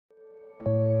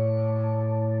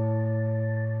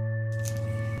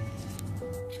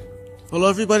Hello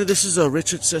everybody, this is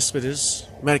Richard Cespedes,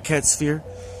 Metacat Sphere,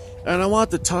 and I want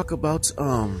to talk about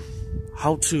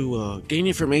how to gain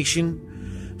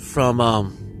information from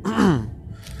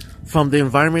from the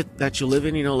environment that you live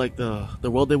in, like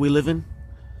the world that we live in.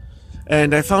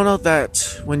 And I found out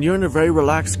that when you're in a very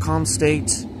relaxed, calm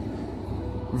state,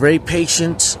 very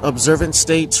patient, observant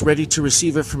state, ready to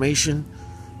receive information,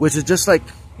 which is just like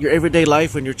your everyday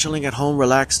life when you're chilling at home,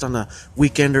 relaxed on a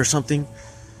weekend or something,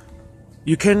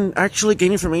 you can actually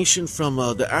gain information from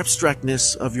the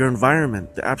abstractness of your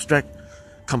environment, the abstract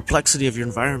complexity of your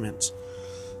environment.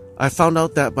 I found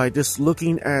out that by just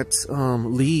looking at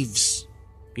leaves,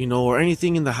 or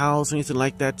anything in the house, anything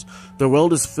like that, the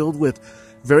world is filled with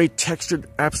very textured,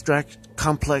 abstract,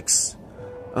 complex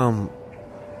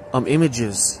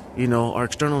images, our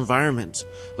external environment.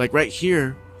 Like right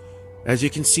here, as you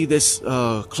can see this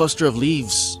cluster of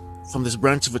leaves from this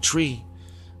branch of a tree.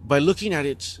 By looking at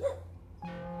it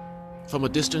from a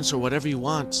distance or whatever you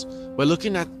want, by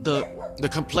looking at the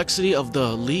complexity of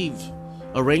the leaf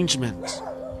arrangement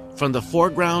from the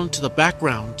foreground to the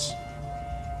background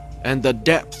and the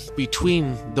depth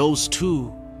between those two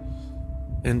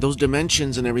and those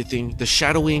dimensions and everything, the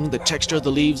shadowing, the texture of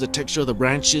the leaves, the texture of the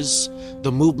branches,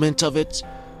 the movement of it,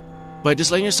 by just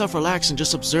letting yourself relax and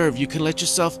just observe, you can let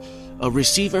yourself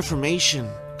receive information,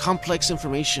 complex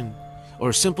information,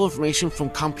 or simple information from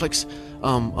complex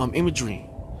imagery.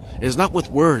 It's not with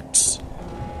words.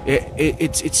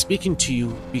 It's speaking to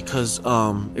you because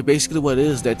it basically what it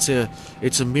is.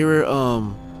 It's a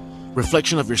mirror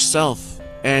reflection of yourself,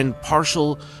 and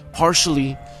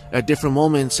partially at different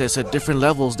moments, as at different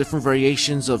levels, different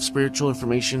variations of spiritual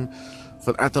information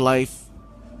from afterlife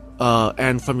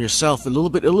and from yourself. A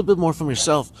little bit more from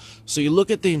yourself. So you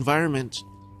look at the environment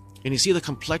and you see the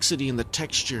complexity and the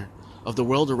texture of the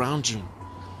world around you,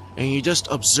 and you just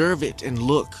observe it and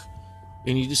look.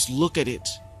 And you just look at it,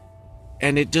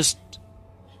 and it just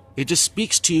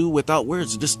speaks to you without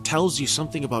words. It just tells you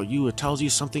something about you. It tells you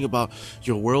something about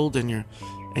your world and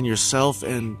yourself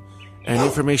and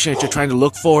information that you're trying to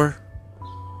look for.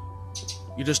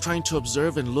 You're just trying to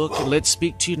observe and look and let it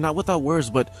speak to you, not without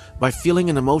words, but by feeling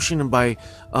and emotion and by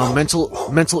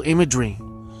mental imagery.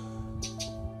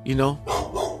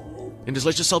 And just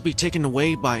let yourself be taken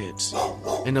away by it,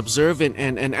 and observe and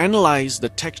analyze the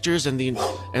textures and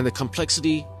the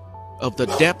complexity of the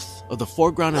depth of the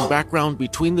foreground and background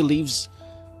between the leaves,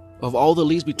 of all the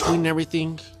leaves between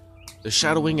everything, the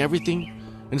shadowing, everything,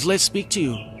 and just let it speak to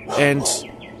you. And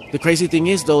the crazy thing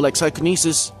is, though, like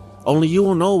psychokinesis, only you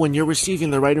will know when you're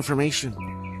receiving the right information.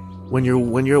 When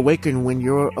you're awakened, when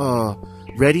you're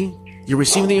ready, you're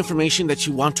receiving the information that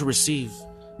you want to receive,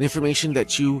 the information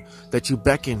that you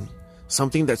beckon.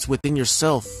 Something that's within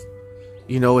yourself,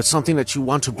 it's something that you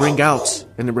want to bring out,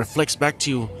 and it reflects back to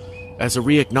you as a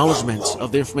re-acknowledgement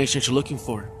of the information that you're looking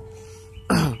for.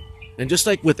 And just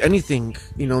like with anything,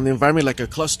 in the environment, like a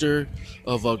cluster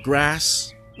of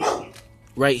grass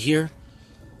right here,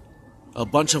 a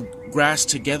bunch of grass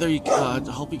together, I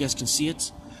hope you guys can see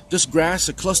it. Just grass,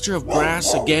 a cluster of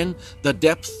grass, again, the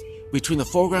depth between the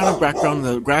foreground and background,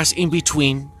 the grass in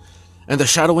between, and the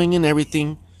shadowing and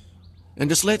everything. And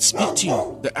just let it speak to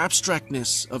you. The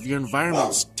abstractness of your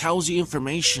environment tells you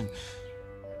information.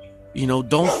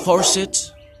 Don't force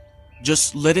it.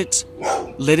 Just let it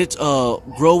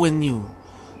grow in you.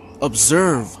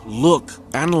 Observe, look,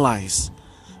 analyze.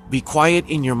 Be quiet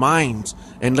in your mind,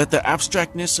 and let the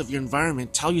abstractness of your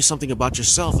environment tell you something about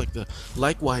yourself.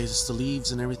 Likewise, the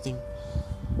leaves and everything,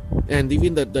 and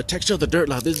even the texture of the dirt.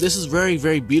 Now, this is very,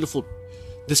 very beautiful.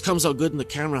 This comes out good in the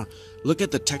camera. Look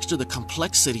at the texture, the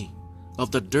complexity of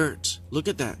the dirt. Look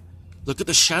at that. Look at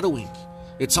the shadowing.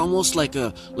 It's almost like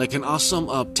an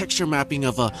awesome texture mapping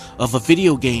of a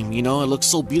video game. It looks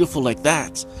so beautiful like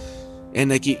that. And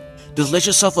just let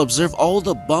yourself observe all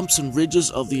the bumps and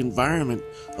ridges of the environment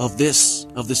of this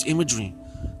imagery,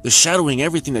 the shadowing,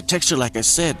 everything, the texture. Like I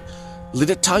said, let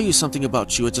it tell you something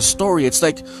about you. It's a story. It's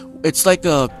like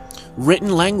a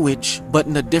written language, but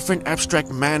in a different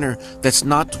abstract manner. That's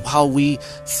not how we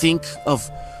think of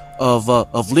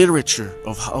literature,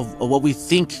 of what we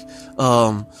think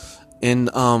in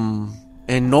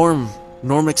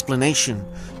norm explanation.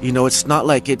 It's not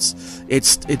like it's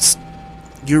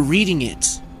you're reading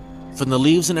it from the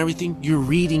leaves and everything. You're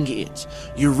reading it.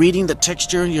 You're reading the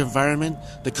texture in your environment,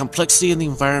 the complexity in the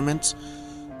environment,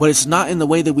 but it's not in the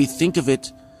way that we think of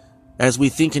it, as we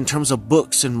think in terms of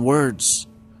books and words.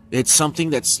 It's something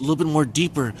that's a little bit more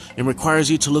deeper and requires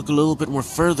you to look a little bit more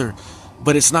further,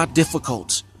 but it's not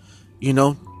difficult.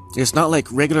 It's not like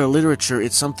regular literature.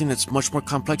 It's something that's much more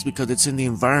complex because it's in the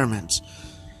environment.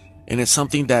 And it's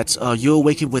something that you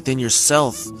awaken within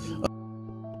yourself.